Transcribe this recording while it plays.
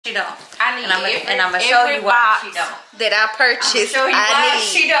She don't. I need and I'm gonna show you why she don't. That I purchased. Show you why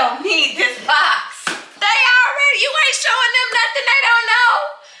she don't need this box. They already. You ain't showing them nothing they don't know.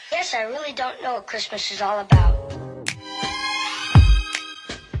 Yes, I really don't know what Christmas is all about.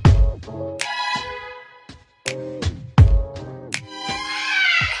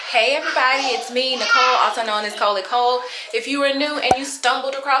 Hey everybody, it's me, Nicole, also known as Kollie Kole. If you are new and you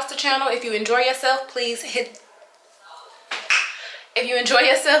stumbled across the channel, if you enjoy yourself, please hit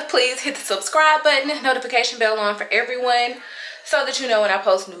the subscribe button, notification bell on for everyone so that you know when I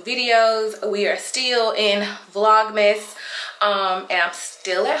post new videos. We are still in Vlogmas, and I'm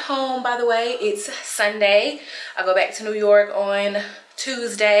still at home, by the way. It's Sunday. I go back to New York on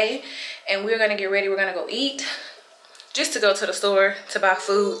Tuesday, and we're gonna get ready. We're gonna go eat, just to go to the store to buy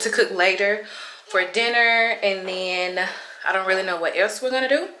food to cook later for dinner, and then I don't really know what else we're gonna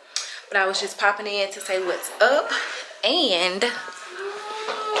do, but I was just popping in to say what's up. And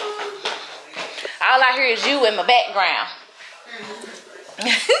all I hear is you in my background.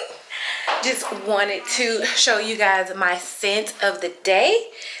 Just wanted to show you guys my scent of the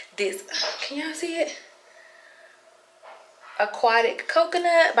day. This, can y'all see it? Aquatic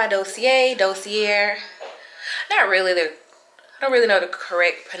Coconut by Dossier. Not really, I don't really know the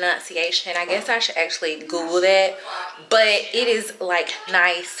correct pronunciation. I guess I should actually Google that. But it is like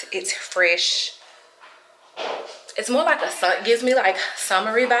nice, it's fresh. It's more like it gives me like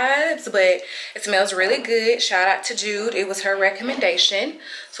summery vibes, but it smells really good. Shout out to Jude, it was her recommendation.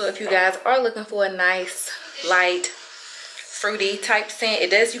 So if you guys are looking for a nice, light, fruity type scent,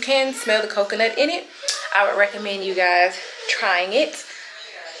 you can smell the coconut in it. I would recommend you guys trying it.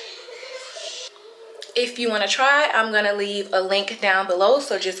 If you want to try, I'm going to leave a link down below.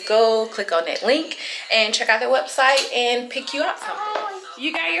 So just go click on that link and check out their website and pick you out something.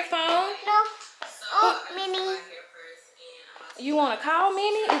 You got your phone? No. Oh, Minnie. You want to call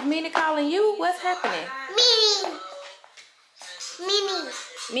Minnie? Is Minnie calling you? What's happening?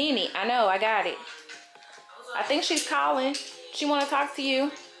 Minnie, I know, I got it. I think she's calling. She want to talk to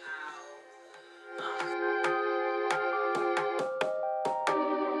you.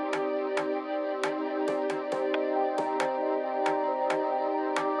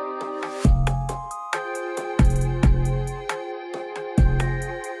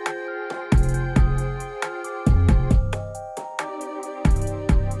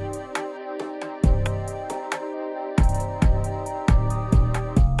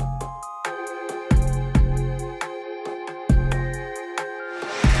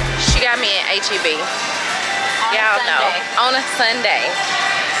 Got me an HEB. Y'all know, on a Sunday.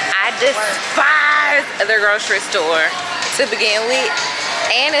 I despise the grocery store to begin with,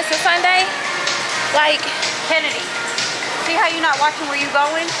 and it's a Sunday. Like, Kennedy, see how you're not watching where you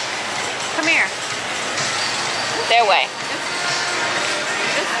going? Come here. That way.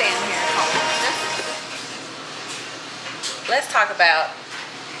 Just stand here. Let's talk about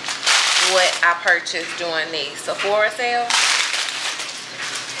what I purchased during the SEPHORA sale.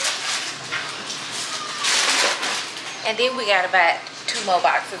 And then we got about 2 more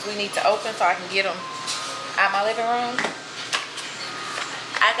boxes we need to open so I can get them out my living room.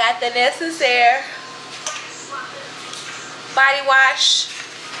 I got the necessaire body wash.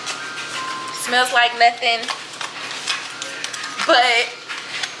 Smells like nothing, but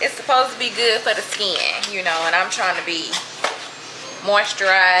it's supposed to be good for the skin, you know, and I'm trying to be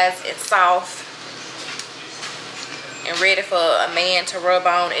moisturized and soft and ready for a man to rub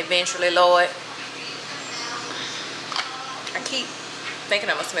on eventually, Lord. I keep thinking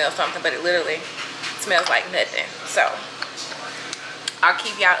I'm gonna smell something, but it literally smells like nothing. So I'll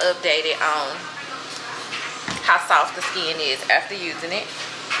keep y'all updated on how soft the skin is after using it.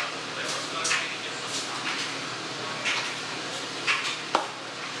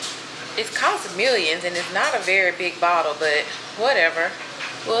 It costs millions and it's not a very big bottle, but whatever,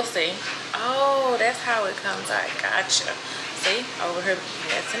 we'll see. Oh, that's how it comes out. Gotcha. See, over here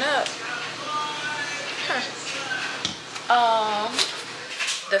messing up.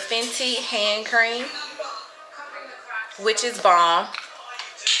 The Fenty hand cream, which is bomb.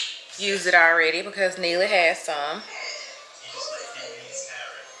 Used it already because Neely has some.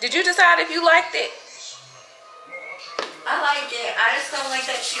 Did you decide if you liked it? I liked it. I just don't like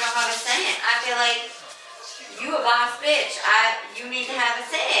that she don't have a scent. I feel like you a boss bitch. You need to have a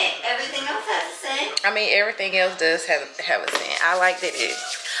scent. Everything else has a scent. I mean, everything else does have a scent. I like that it.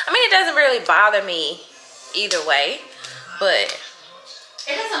 I mean, it doesn't really bother me either way. But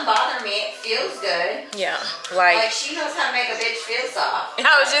it doesn't bother me. It feels good. Yeah, like she knows how to make a bitch feel soft.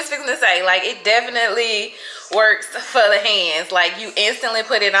 I was just fixing to say, like, it definitely works for the hands. Like, you instantly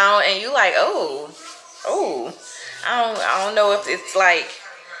put it on and you like, oh, I don't know if it's like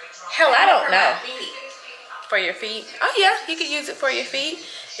Hell, I don't know. For my feet. For your feet? Oh yeah, you could use it for your feet.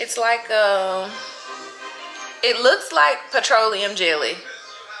 It's like it looks like petroleum jelly,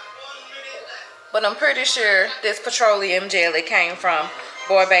 but I'm pretty sure this petroleum jelly came from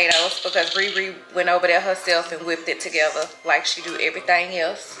Barbados because Riri went over there herself and whipped it together like she do everything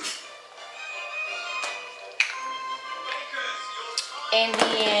else. And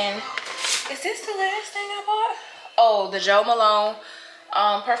then, is this the last thing I bought? Oh, the Jo Malone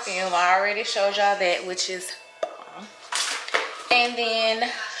perfume. I already showed y'all that, which is bomb. And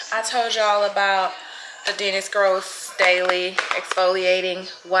then I told y'all about the Dennis Gross Daily Exfoliating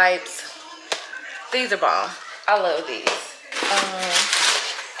Wipes. These are bomb. I love these.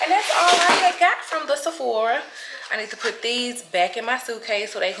 And that's all I had got from the Sephora. I need to put these back in my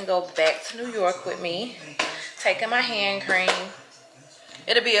suitcase so they can go back to New York with me. Taking my hand cream.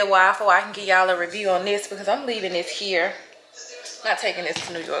 It'll be a while before I can give y'all a review on this because I'm leaving this here. I'm not taking this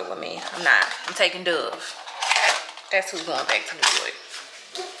to New York with me. I'm not. I'm taking Dove. That's who's going back to New York.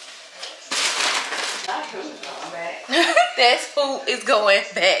 Not who's going back. That's who is going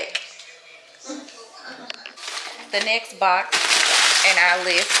back. The next box in our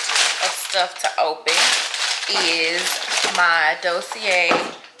list of stuff to open is my Dossier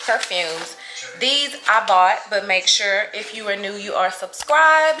perfumes. These I bought, but make sure if you are new, you are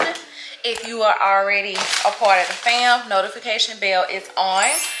subscribed. If you are already a part of the fam, notification bell is on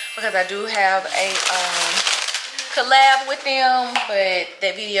because I do have a collab with them, but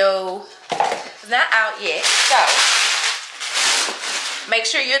that video is not out yet. So make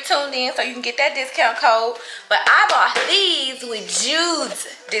sure you're tuned in so you can get that discount code. But I bought these with Jude's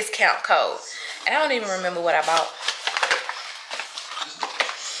discount code. And I don't even remember what I bought.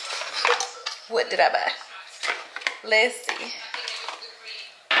 What did I buy? Let's see.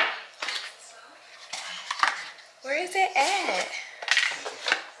 Where is it at?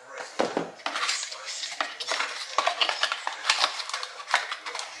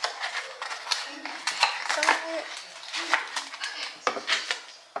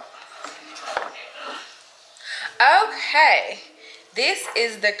 Okay, this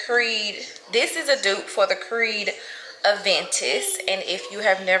is the Creed. This is a dupe for the Creed Aventus, and if you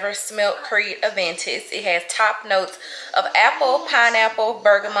have never smelled Creed Aventus, it has top notes of apple, pineapple,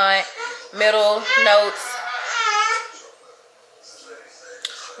 bergamot, middle notes.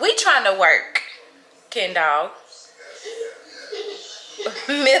 We trying to work, Ken Dog.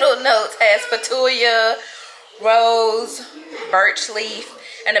 Middle notes has petunia, rose, birch leaf,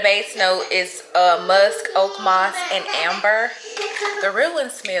 and the base note is musk, oak moss, and amber. The real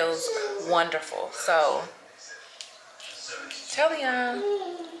one smells wonderful. So, tell y'all,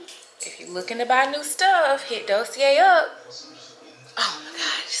 if you're looking to buy new stuff, hit Dossier up. Oh my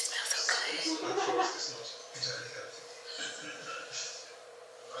God, it smells so good.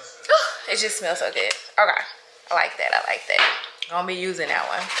 It just smells so good. Okay, I like that. I like that. I'm gonna be using that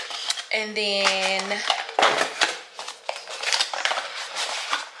one. And then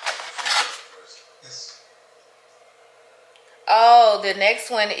oh, the next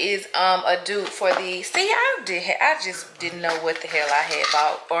one is a dupe for the. See, I just didn't know what the hell I had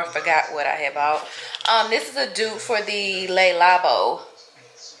bought or forgot what I had bought. This is a dupe for the Le Labo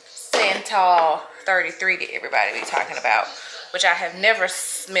Santal 33 that everybody be talking about, which I have never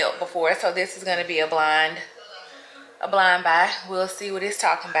smelt before. So this is gonna be a blind buy. We'll see what it's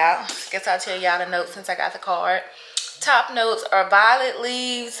talking about. Guess I'll tell y'all the notes since I got the card. Top notes are violet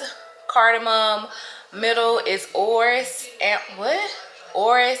leaves, cardamom. Middle is orris and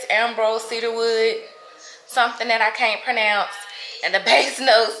orris, ambrose, cedarwood, something that I can't pronounce. And the base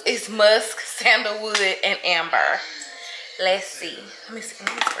notes is musk, sandalwood, and amber. Let's see. Let me see.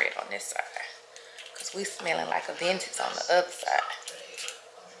 Let me spray it on this side because we smelling like a vintage on the other side.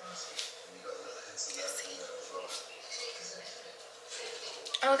 Let's see.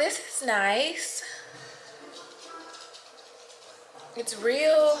 Oh, this is nice. It's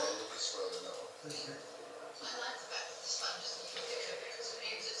real.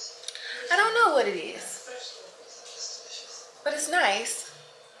 I don't know what it is, but it's nice.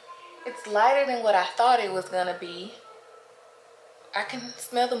 It's lighter than what I thought it was gonna be. I can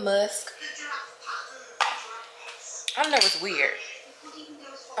smell the musk. I don't know, it's weird.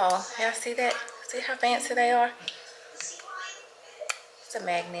 Oh, y'all see that? See how fancy they are? It's a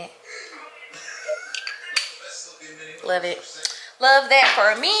magnet. Love it. Love that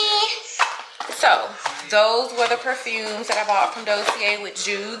for me. So, those were the perfumes that I bought from Dossier with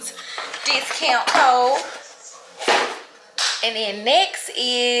Jude's discount code. And then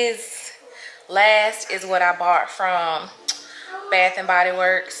last is what I bought from Bath and Body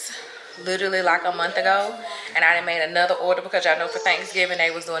Works literally like a month ago. And I done made another order because y'all know for Thanksgiving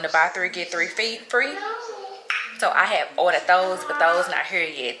they was doing the buy 3 get 3 free. So I have ordered those, but those not here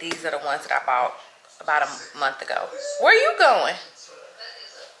yet. These are the ones that I bought about a month ago. Where you going?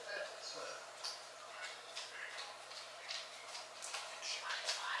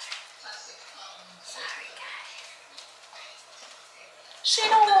 Sorry, guys. She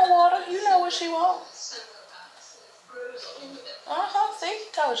don't want water. You know what she wants. See,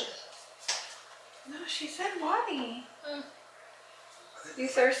 told you. No, she said water. You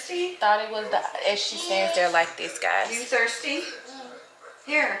thirsty? Thought it was the, as she stands there like this, guys. You thirsty?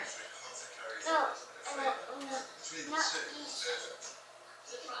 Here. No, not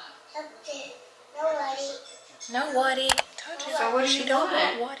No water. Told you. So what do you don't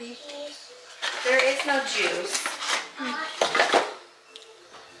want? want water. There is no juice.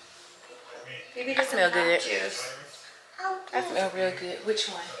 Maybe I smell good. Juice. I smell real good. Which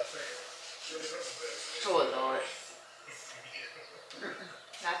one? Oh Lord.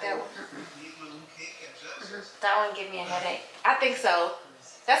 Not that one. That one give me a headache. I think so.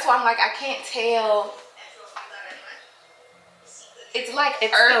 That's why I'm like, I can't tell. It's like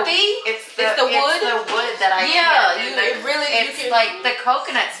earthy. It's the wood. It's the wood that I it really. It's like the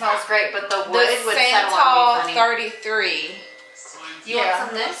coconut smells great, but the wood would settle on me. 33. You want some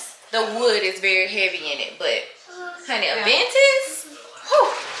of this? The wood is very heavy in it, but honey, a Ventus.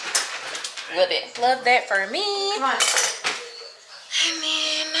 Whew. Love it. Love that for me. Come on. And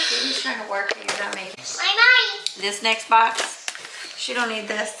then He's trying to work for you, not me. My This next box, she don't need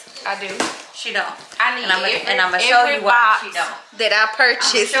this. I do. She don't. I need And I'm gonna show you why she don't. that I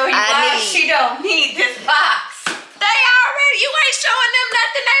purchased. Show you why she don't need this box. They already. You ain't showing them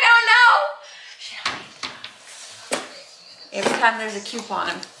nothing they don't know. Every time there's a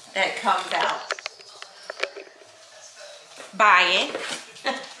coupon that comes out, Buy it.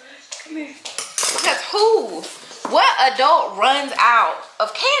 come here. Because who? What adult runs out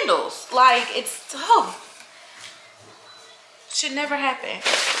of candles? Like, it's so. Should never happen.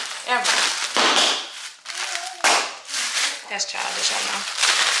 Ever. That's childish, I know.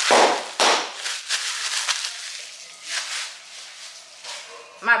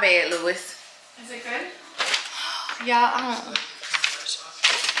 My bad, Lewis. Is it good? Y'all,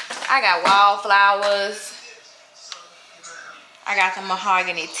 I got wildflowers. I got the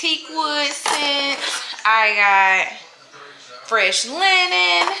mahogany teak wood scent. I got fresh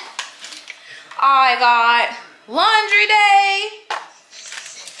linen. I got laundry day.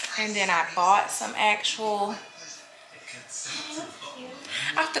 And then I bought some actual.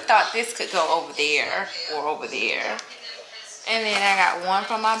 I thought this could go over there or over there. And then I got one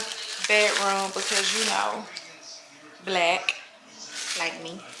from my bedroom because, you know, black, like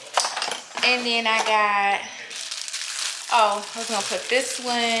me. And then I got, oh, I was gonna put this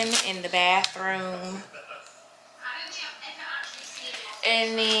one in the bathroom.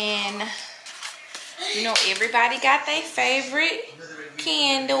 And then, you know, everybody got their favorite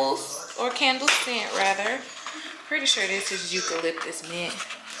candles, or candle scent rather. Pretty sure this is eucalyptus mint.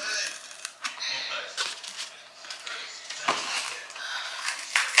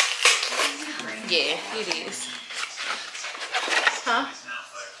 Yeah, it is. Huh?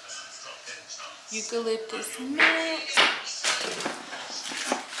 Eucalyptus mint.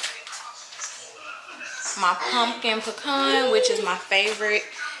 My pumpkin pecan, which is my favorite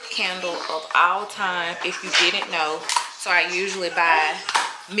candle of all time, if you didn't know. So I usually buy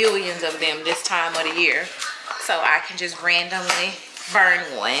millions of them this time of the year, so I can just randomly burn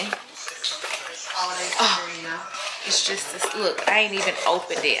one. Oh, it's just this, look, I ain't even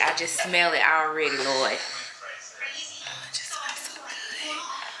opened it. I just smell it already, Lord. Oh, it just smells so good.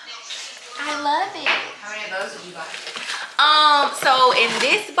 I love it. How many of those did you buy? So in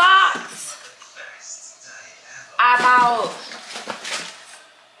this box, I bought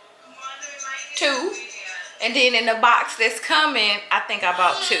 2. And then in the box that's coming, I think I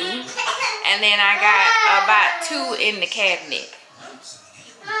bought 2. And then I got about 2 in the cabinet.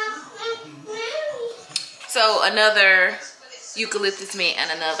 So another eucalyptus mint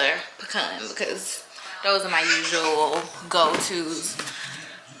and another pecan, because those are my usual go-tos.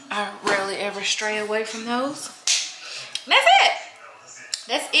 I rarely ever stray away from those. And that's it.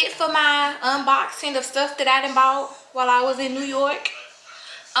 That's it for my unboxing of stuff that I done bought while I was in New York.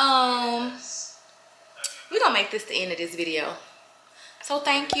 We're gonna make this the end of this video. So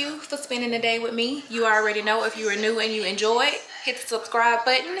thank you for spending the day with me. You already know, if you are new and you enjoyed, hit the subscribe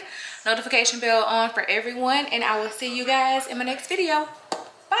button, notification bell on for everyone, and I will see you guys in my next video.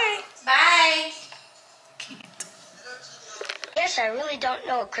 Bye. Bye. Yes, I really don't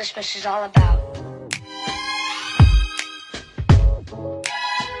know what Christmas is all about.